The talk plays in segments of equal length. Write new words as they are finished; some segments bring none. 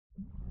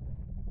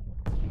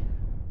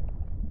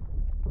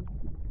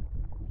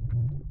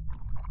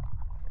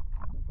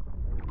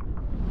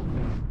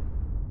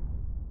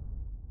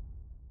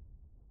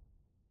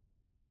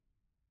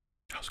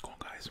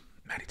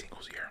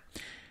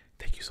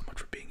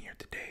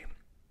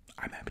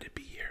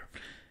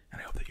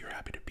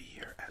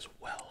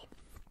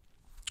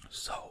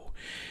So,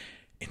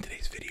 in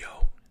today's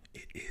video,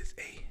 it is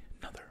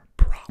another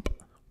prop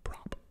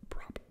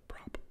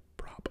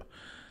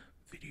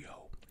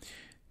video.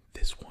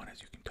 This one,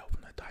 as you can tell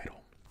from the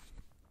title,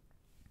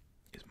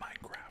 is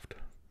Minecraft.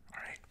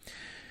 Alright?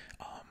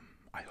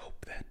 I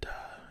hope that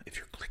if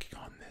you're clicking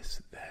on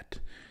this, that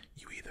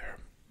you either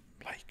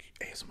like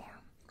ASMR,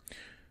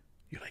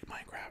 you like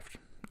Minecraft,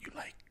 you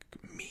like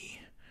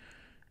me,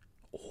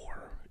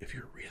 or if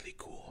you're really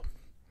cool,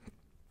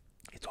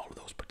 it's all of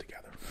those put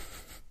together.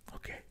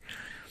 Okay,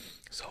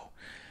 so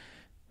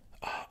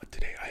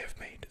today I have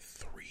made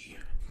 3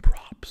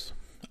 props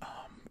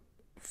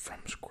from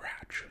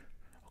scratch.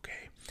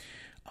 Okay,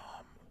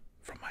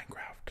 from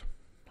Minecraft.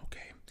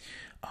 Okay,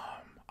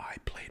 I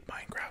played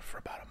Minecraft for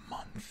about a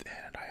month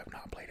and I have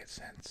not played it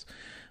since.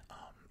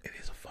 It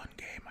is a fun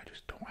game. I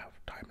just don't have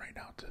time right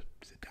now to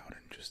sit down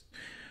and just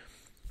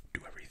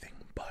do everything.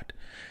 But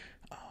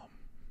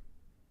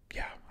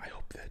yeah, I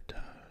hope that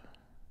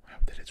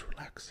it's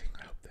relaxing.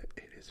 I hope that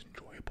it is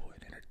enjoyable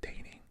and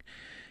entertaining,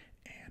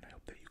 and I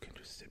hope that you can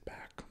just sit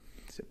back,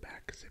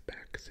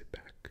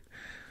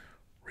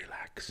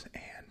 relax,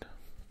 and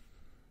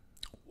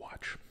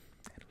watch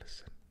and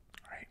listen.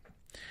 All right.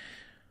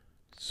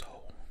 So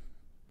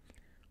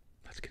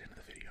let's get into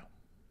the video.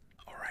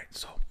 All right.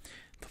 So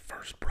the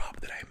first prop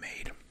that I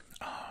made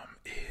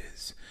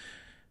is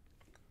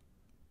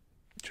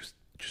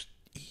just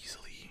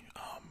easily,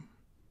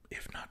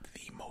 if not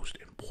the most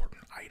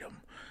important item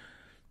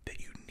that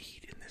you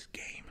need in this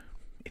game.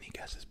 Any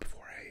guesses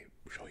before I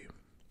show you?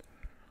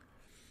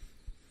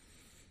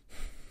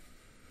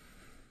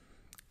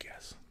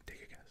 Guess.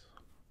 Take a guess.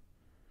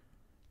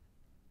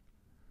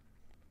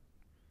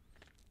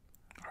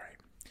 Alright.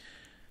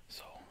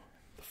 So,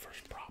 the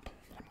first prop that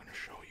I'm going to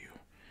show you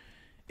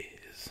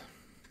is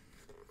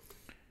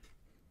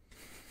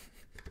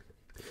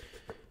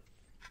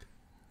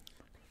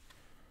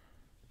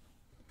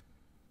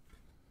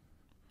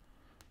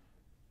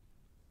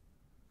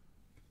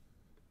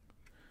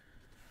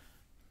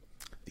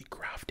the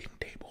crafting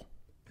table.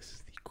 This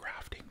is the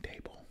crafting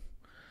table.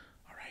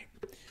 Alright.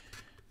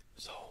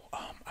 So,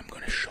 I'm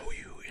going to show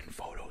you in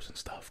photos and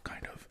stuff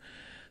kind of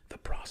the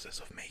process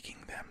of making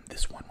them.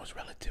 This one was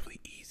relatively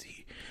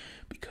easy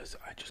because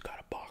I just got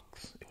a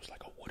box. It was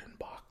like a wooden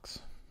box.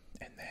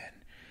 And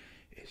then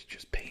it's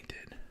just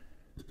painted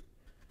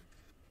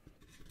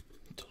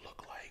to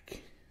look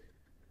like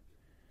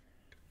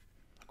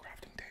a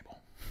crafting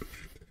table.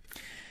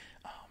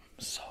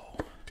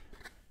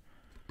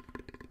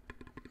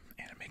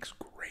 And it makes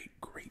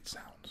great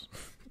sounds.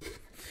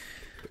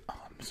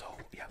 So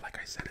yeah, like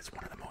I said, it's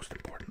one of the most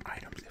important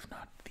items, if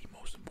not the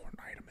most important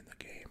item in the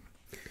game.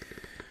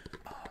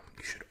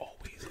 You should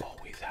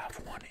always have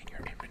one in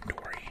your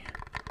inventory.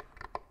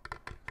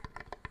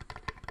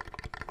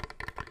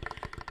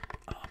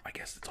 I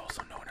guess it's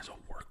also known as a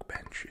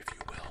workbench, if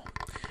you will,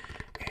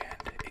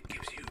 and it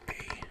gives you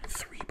a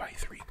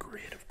 3x3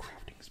 grid of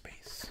crafting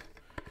space.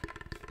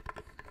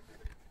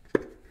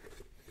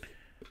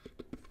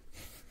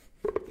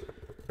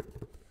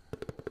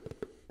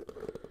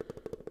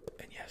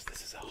 And yes,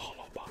 this is a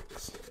hollow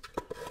box.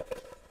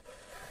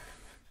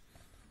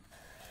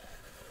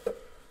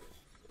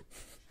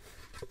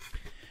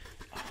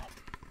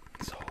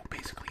 So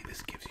basically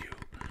this gives you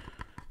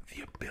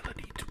the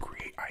ability to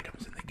create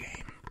items in the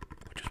game,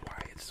 which is why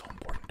it's so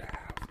important to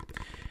have.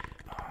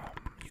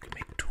 You can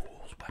make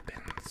tools,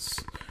 weapons,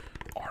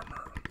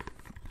 armor,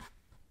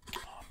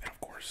 and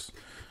of course,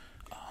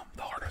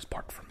 the hardest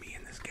part for me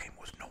in this game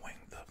was knowing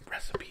the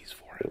recipes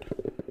for it.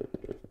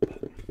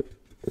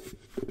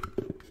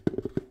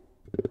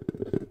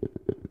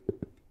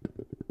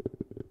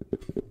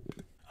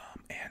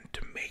 And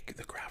to make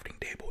the crafting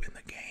table in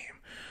the game,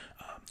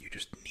 you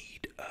just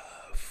need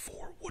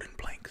 4 wooden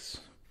planks.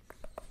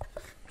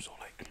 So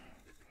like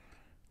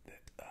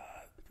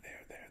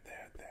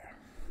there.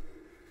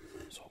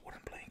 So a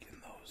wooden plank in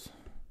those,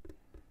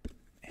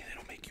 and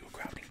it'll make you a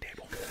crafting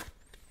table.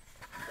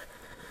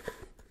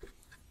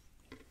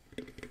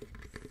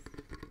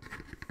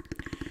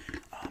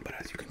 But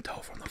as you can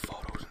tell from the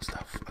photos and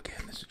stuff,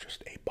 again, this is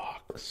just a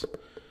box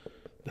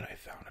that I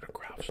found at a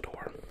craft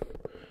store.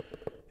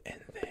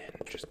 And then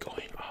just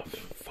going off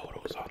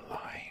photos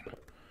online,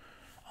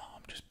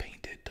 just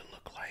painted to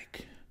look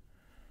like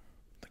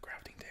the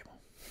crafting table.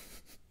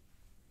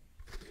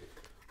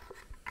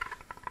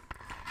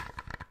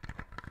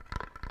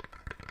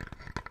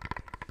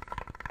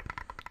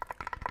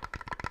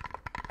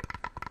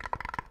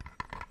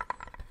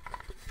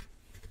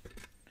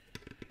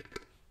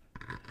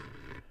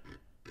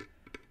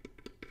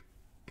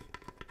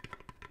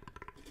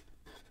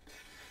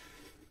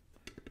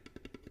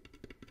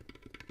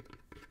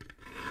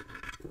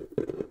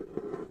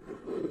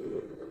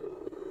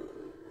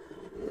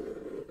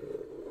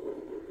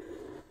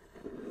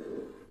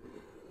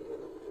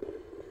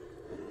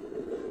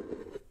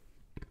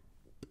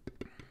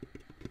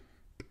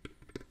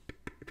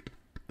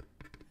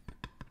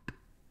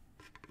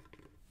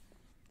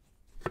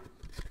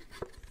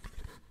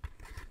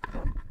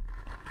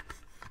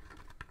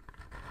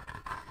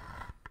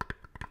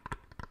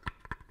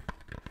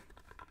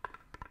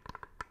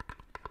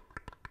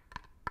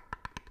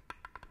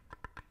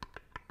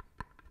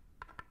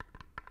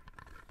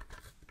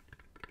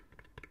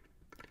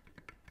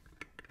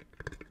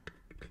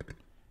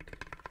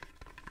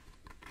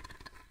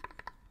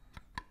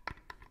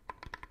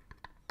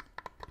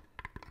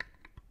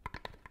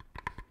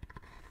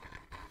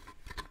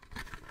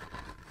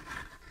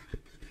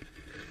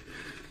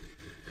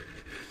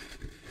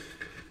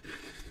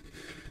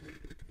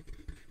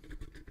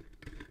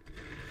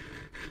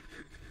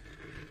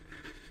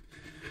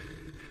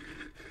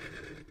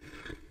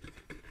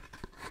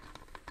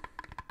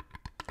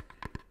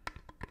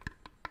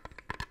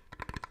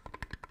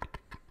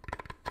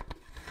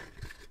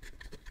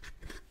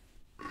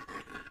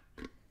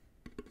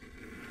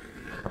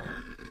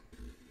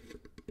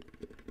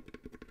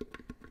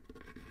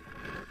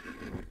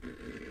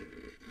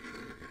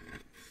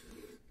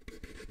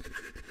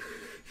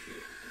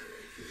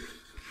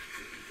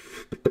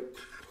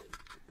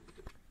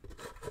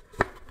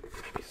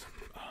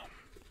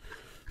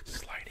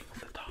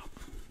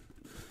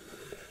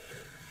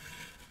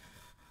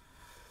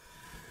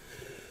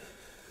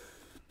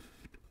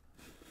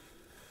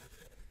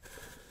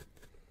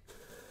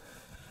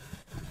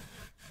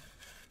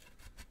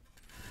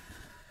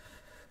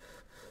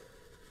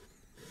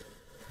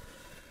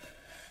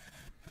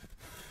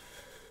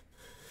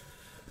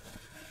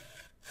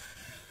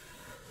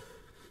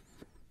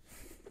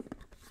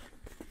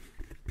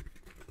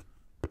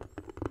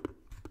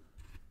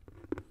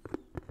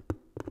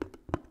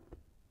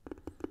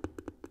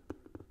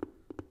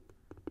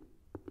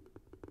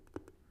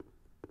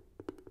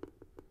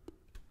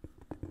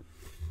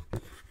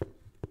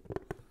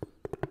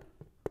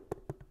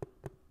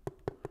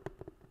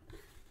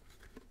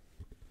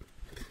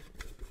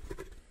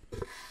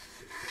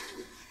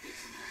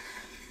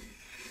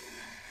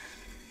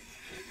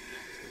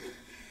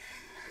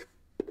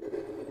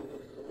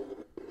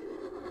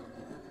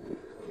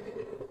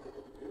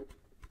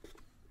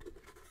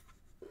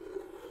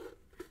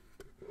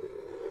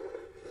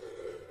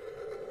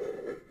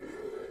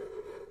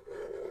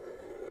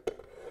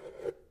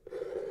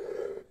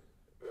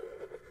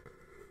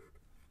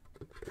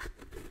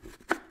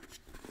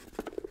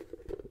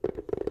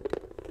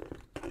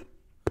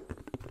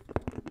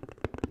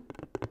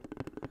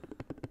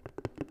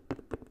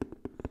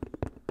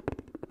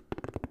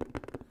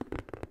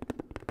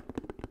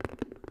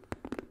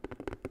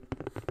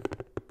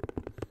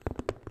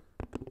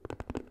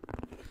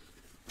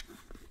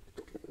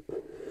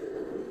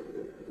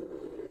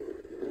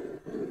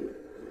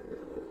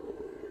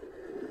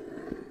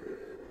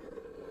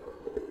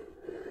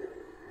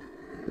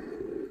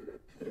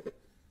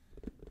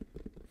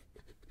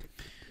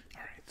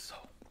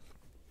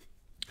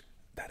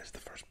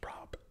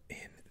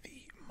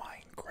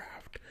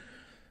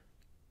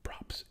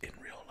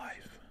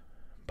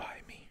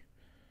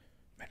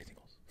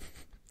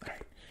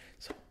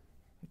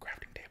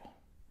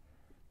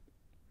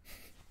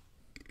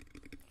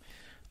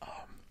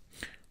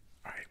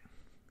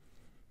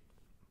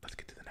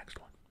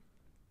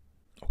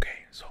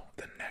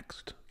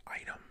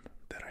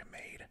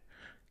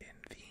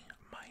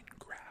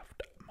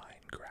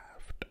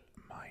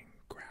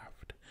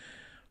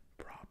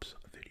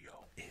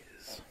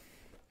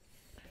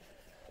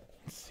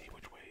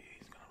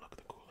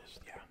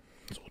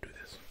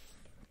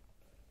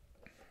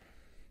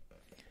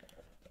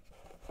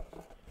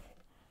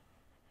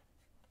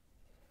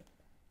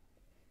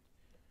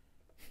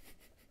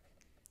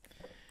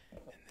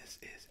 this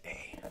is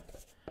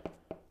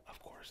of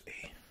course,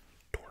 a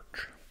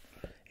torch.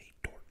 A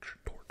torch.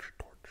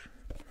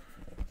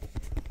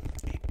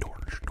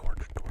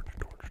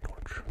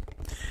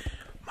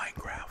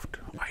 Minecraft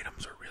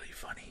items are really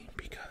funny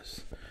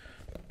because,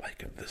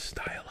 like, the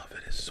style of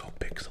it is so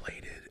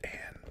pixelated,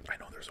 and I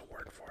know there's a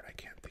word for it, I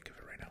can't think of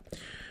it right now,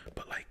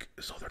 but, like,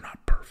 so they're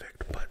not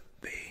perfect, but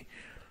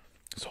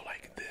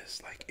like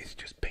this, like, it's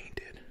just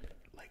painted,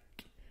 like,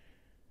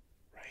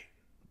 right,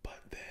 but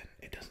then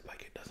it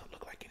doesn't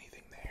look like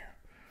anything there,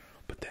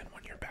 but then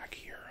when you're back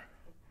here,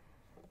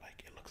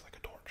 like, it looks like a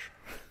torch.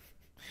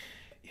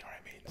 You know what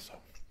I mean? So,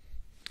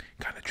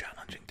 kind of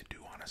challenging to do,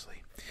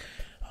 honestly.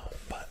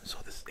 But so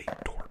this is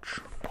a torch,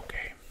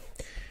 okay,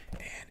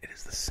 and it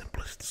is the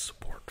simplest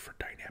support for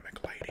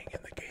dynamic lighting in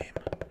the game.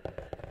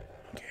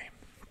 Okay,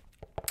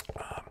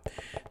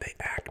 they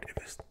act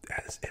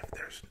as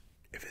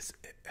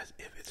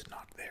if it's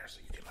not there, so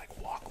you can,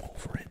 like, walk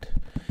over it.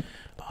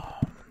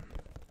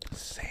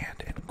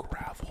 Sand and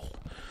gravel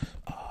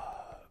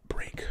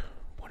break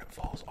when it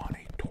falls on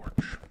a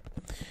torch,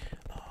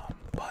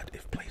 but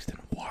if placed in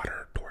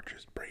water,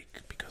 torches break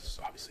because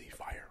obviously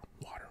fire,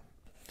 water.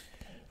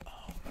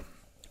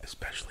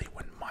 Especially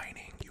when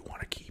mining, you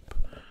want to keep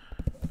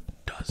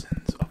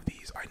dozens of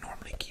these. I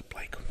normally keep,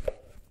 like,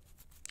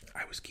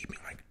 I was keeping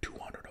like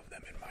 200 of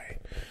them in my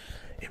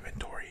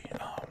inventory,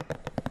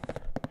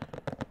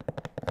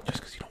 just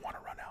because you don't want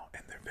to run out,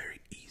 and they're very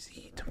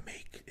easy to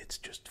make. It's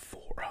just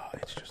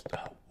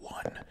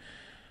one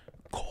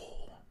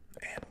coal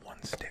and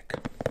one stick.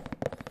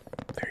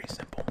 Very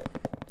simple.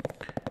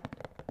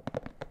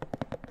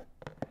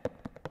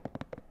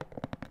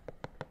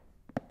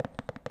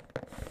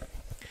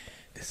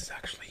 This is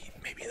actually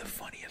maybe the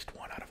funniest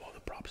one out of all the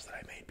props that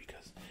I made,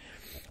 because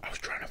I was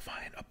trying to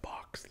find a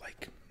box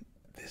like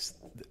this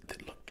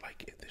that looked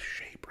like this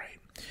shape, right?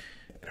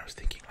 And I was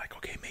thinking, like,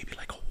 okay, maybe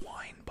like a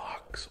wine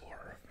box,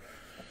 or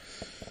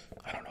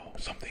I don't know,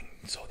 something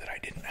so that I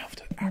didn't have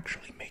to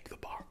actually make the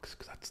box,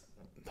 because that's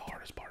the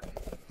hardest part.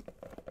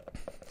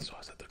 So I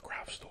was at the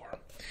craft store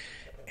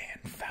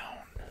and found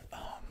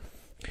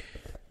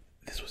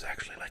this was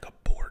actually like a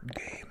board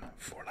game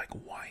for, like,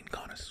 wine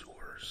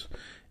connoisseurs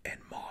and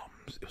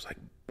moms. It was like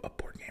a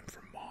board game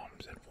for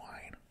moms and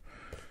wine.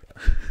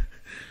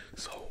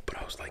 So, but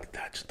I was like,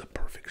 that's the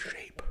perfect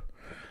shape.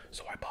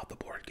 So I bought the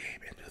board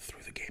game and just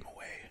threw the game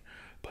away.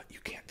 But you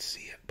can't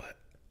see it, but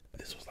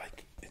this was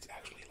like, it's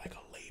actually like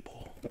a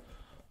label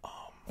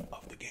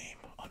of the game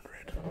under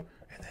it.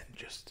 And then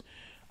just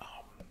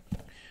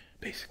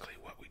basically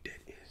what we did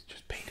is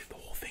just painted the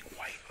whole thing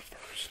white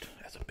first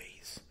as a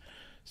base,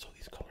 so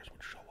these colors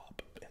would show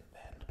up, and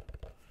then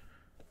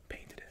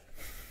painted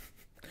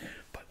it.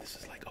 But this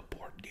is like a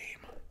board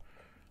game.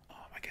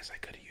 I guess I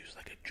could have used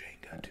like a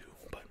Jenga too,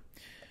 but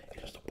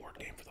it's just a board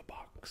game for the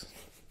box.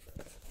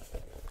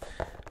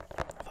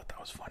 I thought that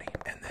was funny.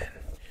 And then,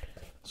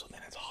 so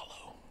then it's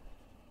hollow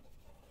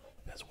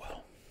as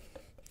well,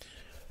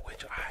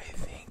 which I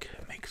think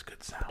makes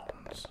good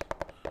sounds.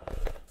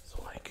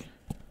 So, like,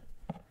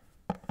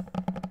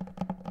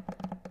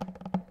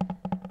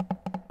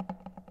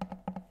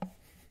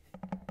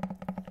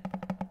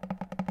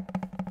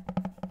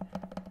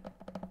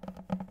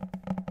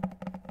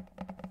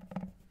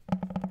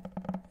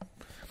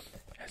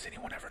 has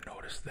anyone ever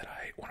noticed that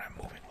when I'm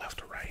moving left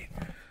to right,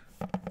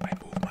 I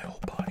move my whole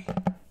body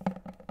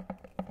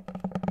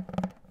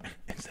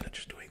instead of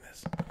just doing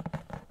this?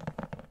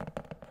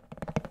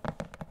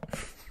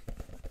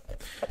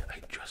 I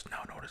just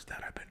now noticed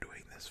that. I've been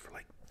doing this for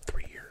like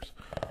 3 years.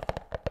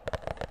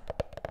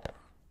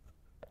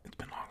 It's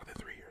been longer than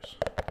 3 years.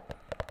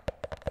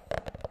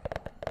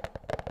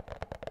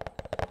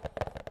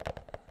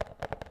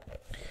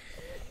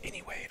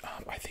 Anyway,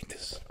 I think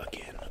this,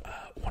 again,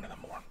 one of the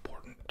more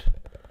important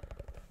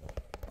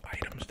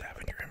items to have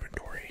in your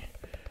inventory,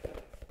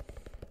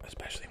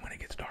 especially when it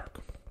gets dark.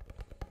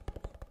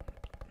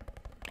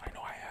 I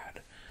know I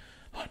had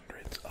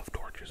hundreds of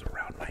torches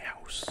around my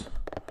house.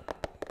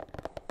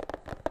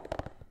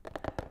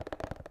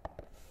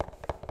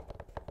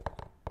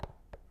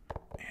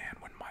 And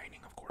when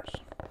mining, of course.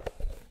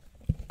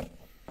 And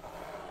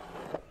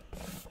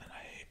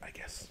I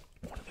guess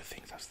one of the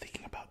things I was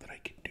thinking about that I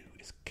could do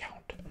is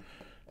count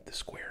the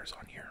squares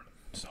on here.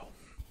 So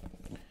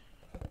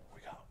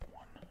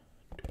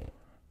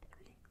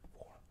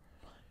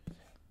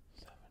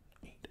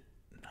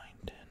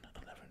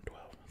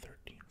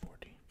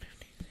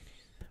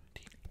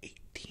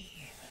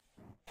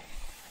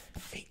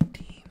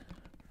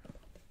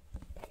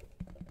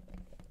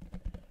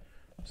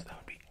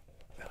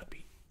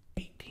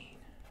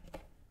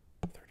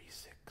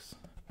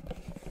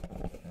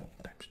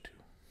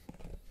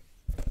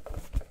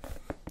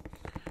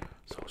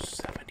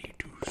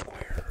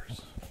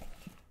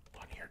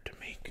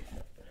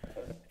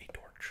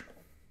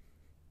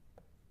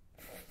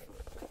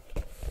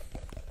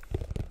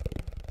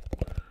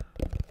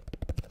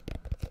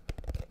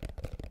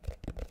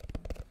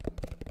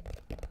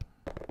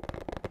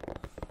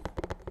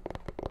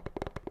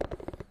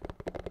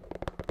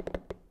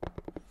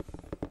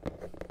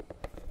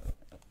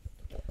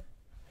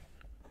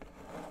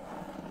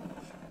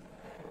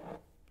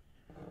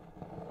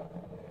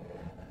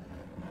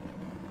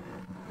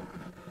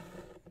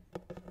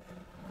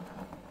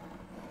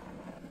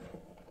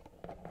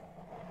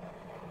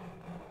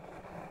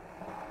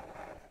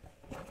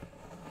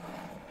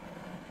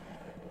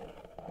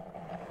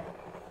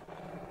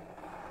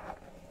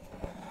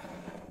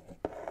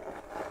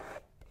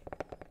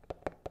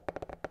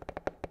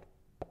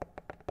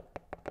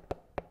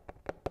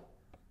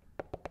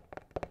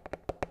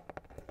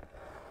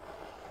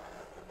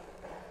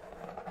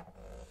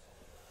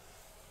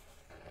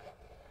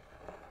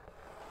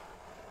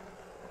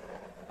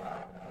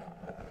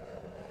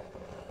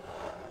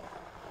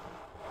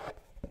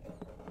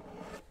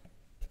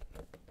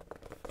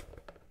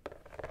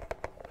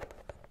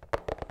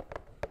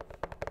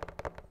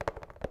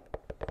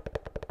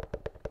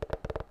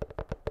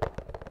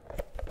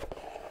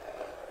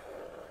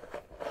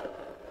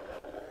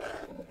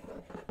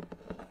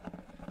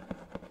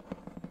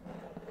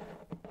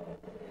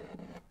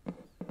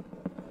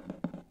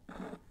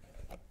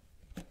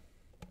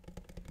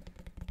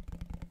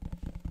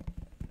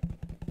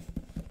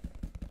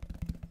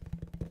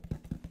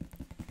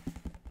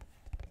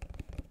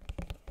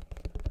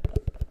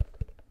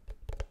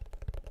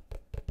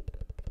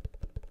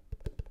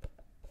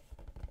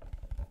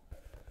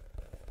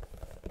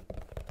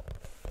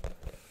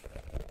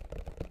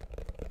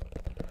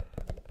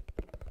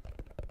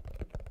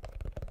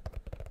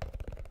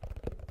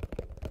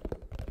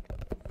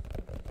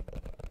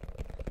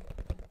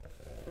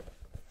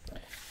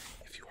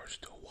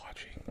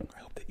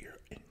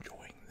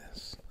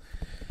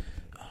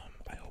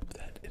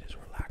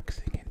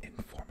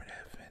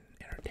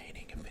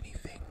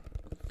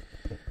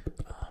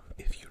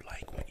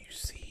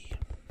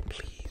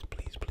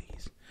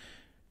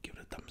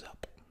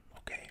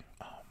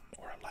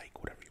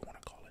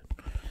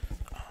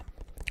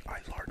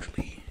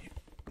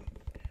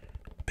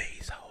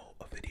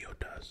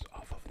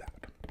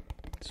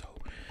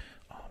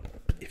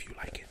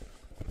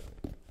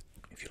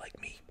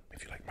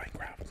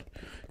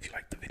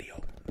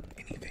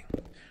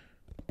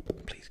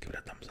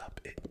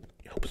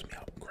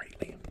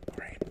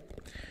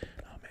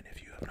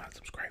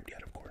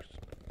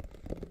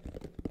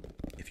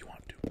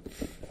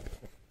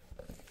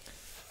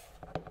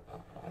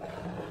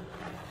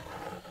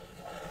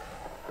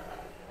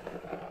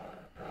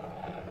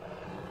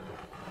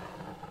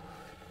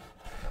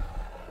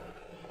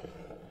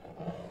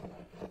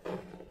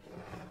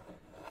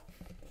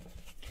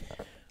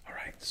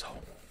So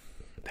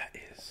that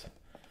is,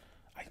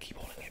 I keep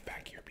holding it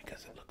back here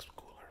because it looks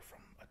cooler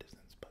from a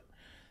distance, but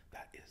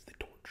that is the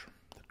torch.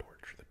 The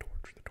torch, the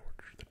torch, the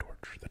torch, the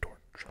torch, the torch.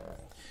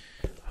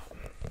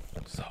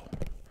 So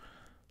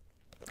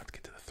let's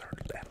get to the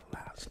third and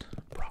last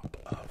prop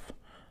of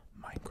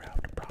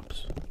Minecraft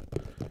props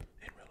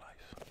in real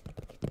life.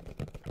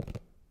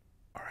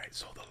 Alright,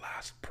 so the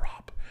last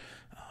prop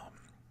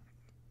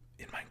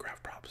in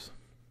Minecraft props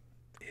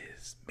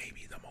is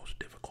maybe the most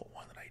difficult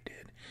one that I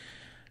did,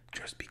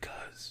 just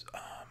because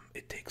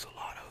it takes a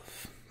lot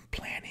of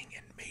planning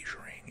and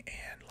measuring,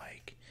 and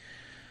like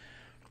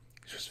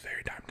it's just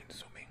very time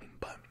consuming.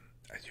 But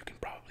as you can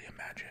probably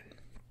imagine,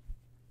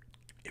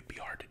 it'd be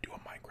hard to do a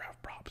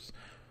Minecraft props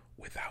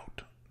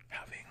without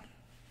having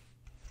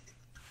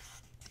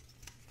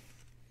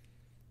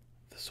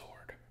the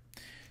sword.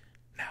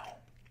 Now,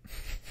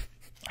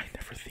 I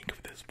never think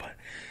of this, but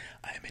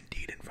I am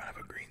indeed in front of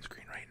a green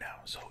screen right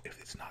now, so if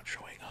it's not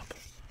showing up,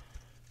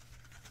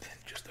 then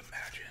just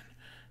imagine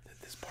that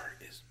this part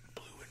is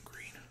blue and green.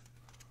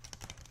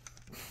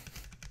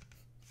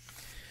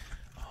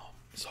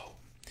 So,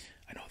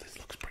 I know this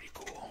looks pretty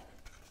cool.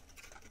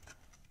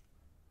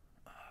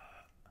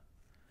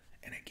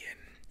 And again,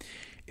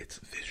 it's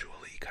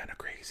visually kind of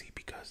crazy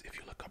because if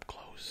you look up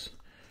close,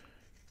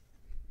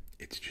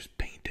 it's just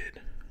painted,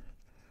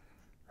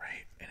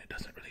 right? And it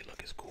doesn't really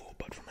look as cool,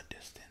 but from a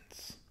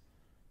distance,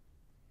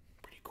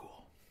 pretty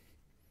cool,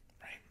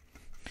 right?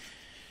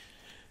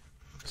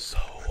 So,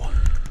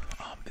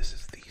 this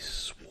is the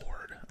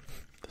sword,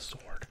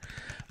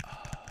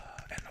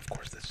 and of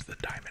course this is the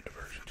diamond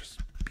version, just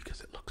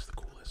because it looks the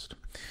coolest.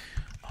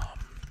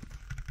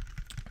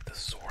 The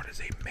sword is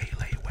a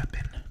melee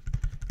weapon.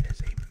 It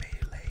is a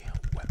melee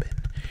weapon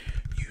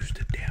used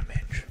to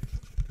damage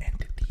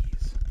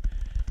entities,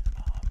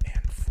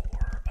 and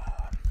for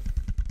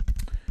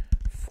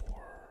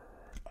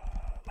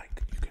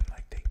like you can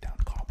like take down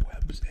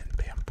cobwebs and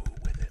bamboo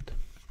with it.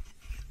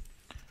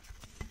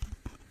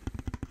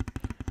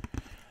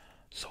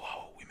 So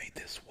how we made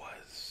this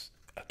was,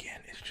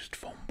 again, it's just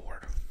foam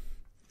board,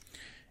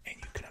 and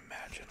you can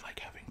imagine like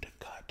having to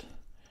cut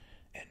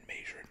and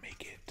measure and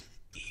make it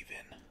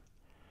even.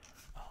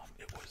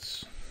 It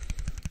was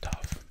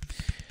tough.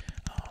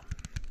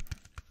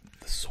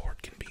 The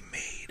sword can be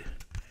made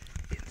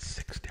in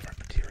 6 different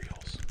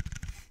materials: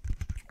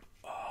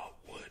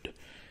 wood,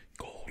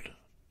 gold,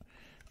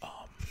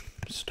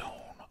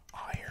 stone,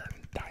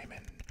 iron,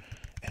 diamond,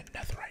 and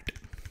netherite.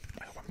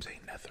 I hope I'm saying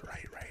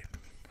netherite right.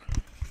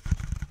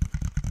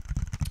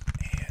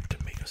 And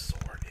to make a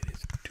sword, it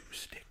is 2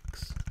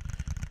 sticks.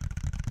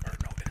 Or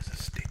no, it is a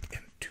stick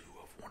and 2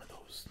 of one of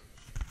those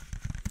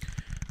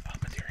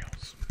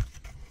materials.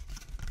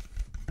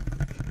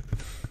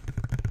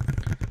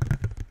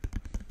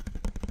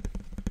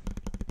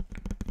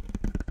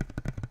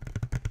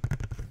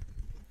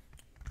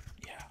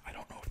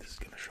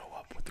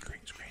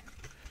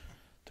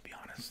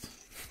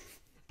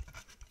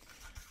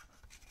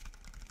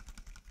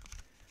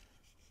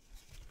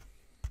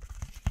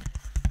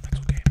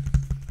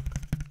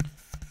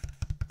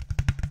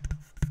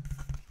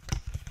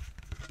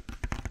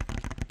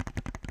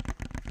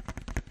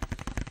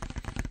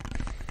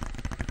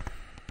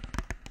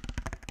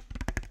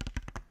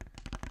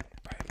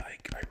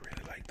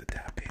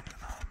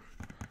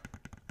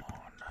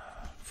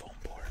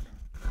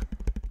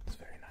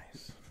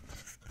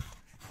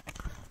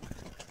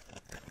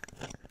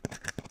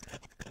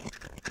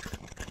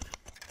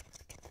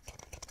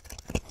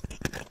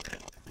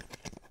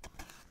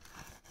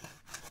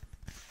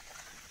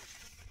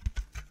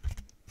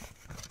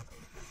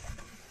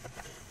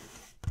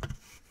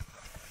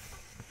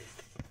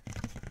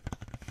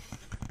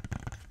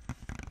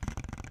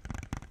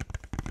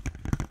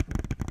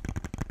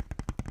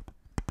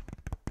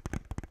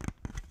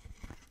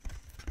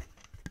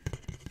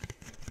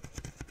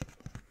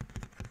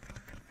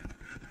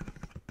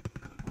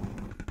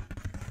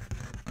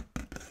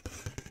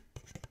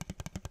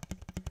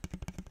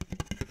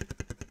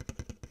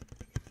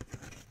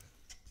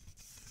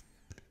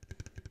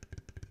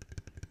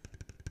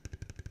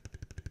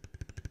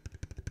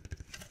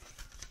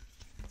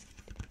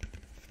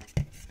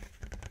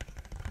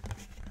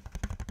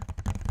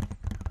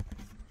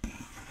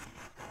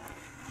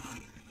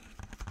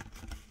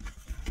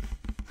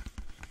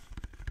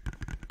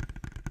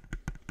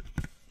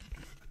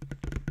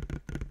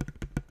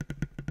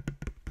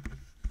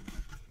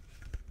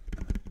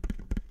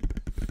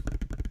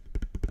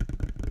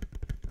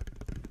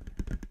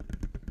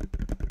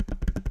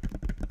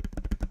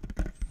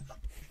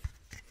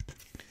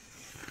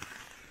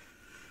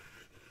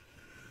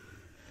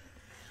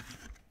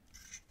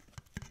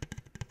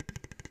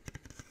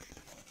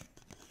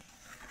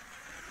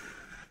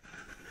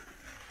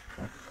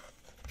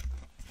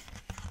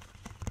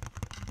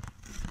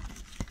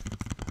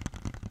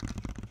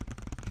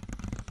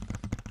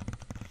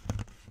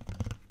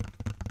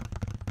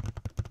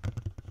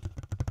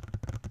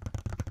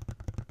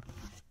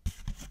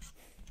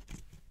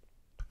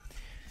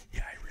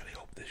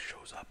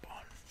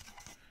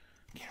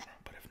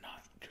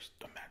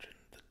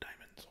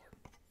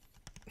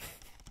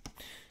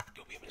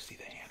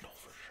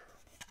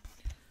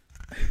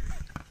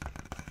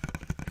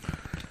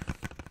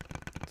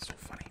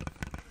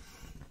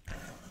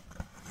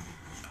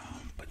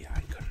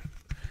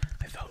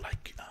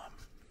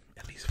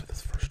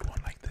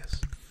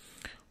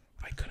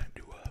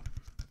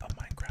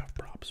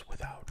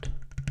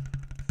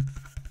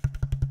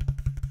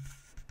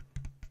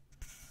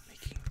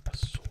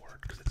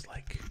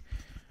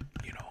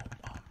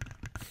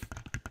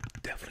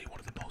 definitely one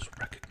of the most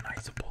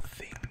recognizable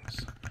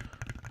things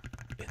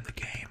in the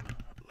game,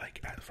 like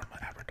from an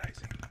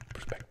advertising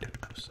perspective.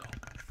 So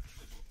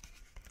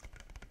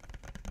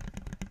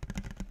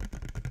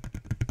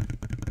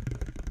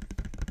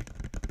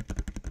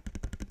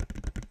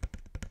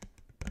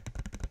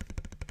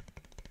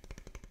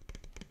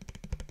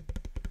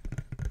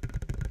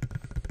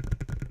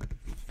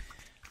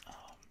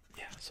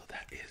yeah, so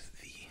that is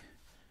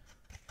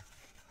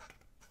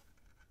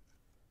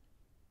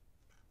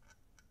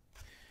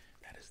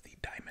the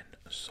diamond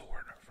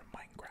sword from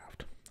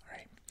Minecraft. All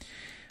right.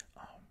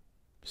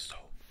 So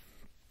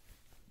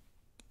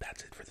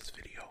that's it for this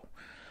video.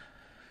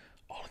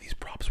 All of these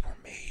props were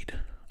made,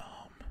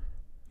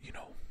 you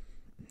know,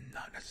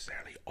 not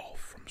necessarily all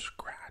from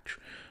scratch,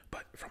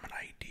 but from an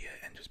idea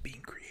and just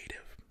being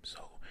creative.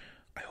 So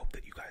I hope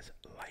that you guys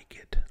like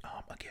it.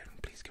 Again,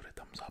 please give it a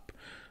thumbs up.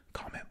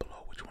 Comment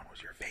below which one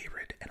was your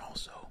favorite, and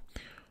also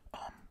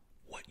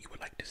what you would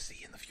like to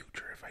see in the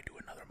future if I do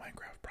another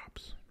Minecraft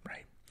props,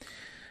 right?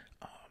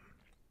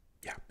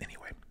 Yeah,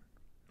 anyway,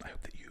 I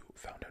hope that you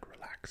found it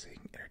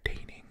relaxing,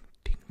 entertaining,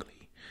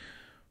 tingly,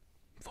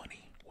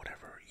 funny,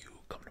 whatever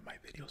you come to my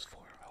videos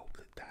for. I hope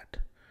that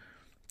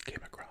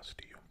came across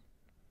to you.